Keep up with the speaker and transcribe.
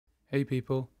Hey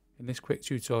people, in this quick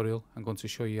tutorial I'm going to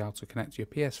show you how to connect your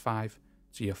PS5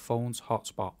 to your phone's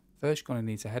hotspot. First you're going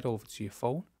to need to head over to your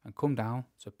phone and come down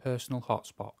to Personal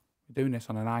Hotspot. We're doing this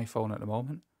on an iPhone at the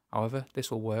moment, however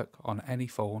this will work on any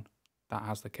phone that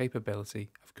has the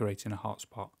capability of creating a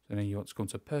hotspot. So then you want to come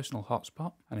to Personal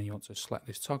Hotspot and then you want to select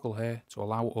this toggle here to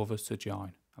allow others to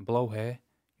join. And below here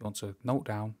you want to note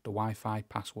down the Wi-Fi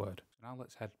password. So now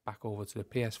let's head back over to the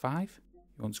PS5.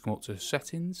 You want to come up to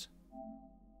Settings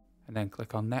and then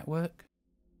click on Network.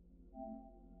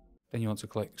 Then you want to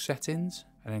click Settings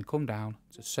and then come down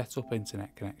to Set up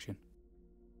Internet Connection.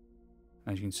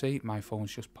 And as you can see, my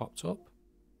phone's just popped up,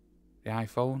 the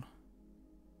iPhone.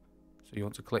 So you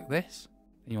want to click this,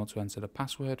 then you want to enter the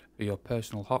password for your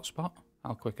personal hotspot.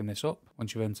 I'll quicken this up.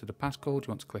 Once you've entered the passcode,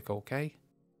 you want to click OK.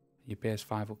 Your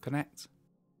PS5 will connect.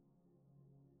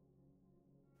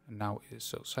 And now it is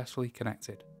successfully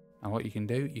connected. Now what you can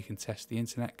do, you can test the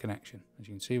internet connection. As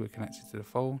you can see, we're connected to the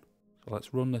phone. So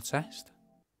let's run the test.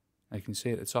 Now you can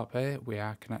see at the top here, we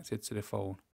are connected to the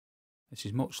phone. This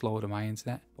is much slower than my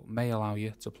internet, but may allow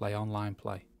you to play online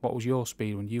play. What was your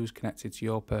speed when you was connected to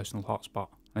your personal hotspot?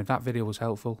 And if that video was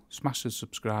helpful, smash the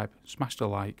subscribe, smash the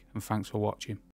like, and thanks for watching.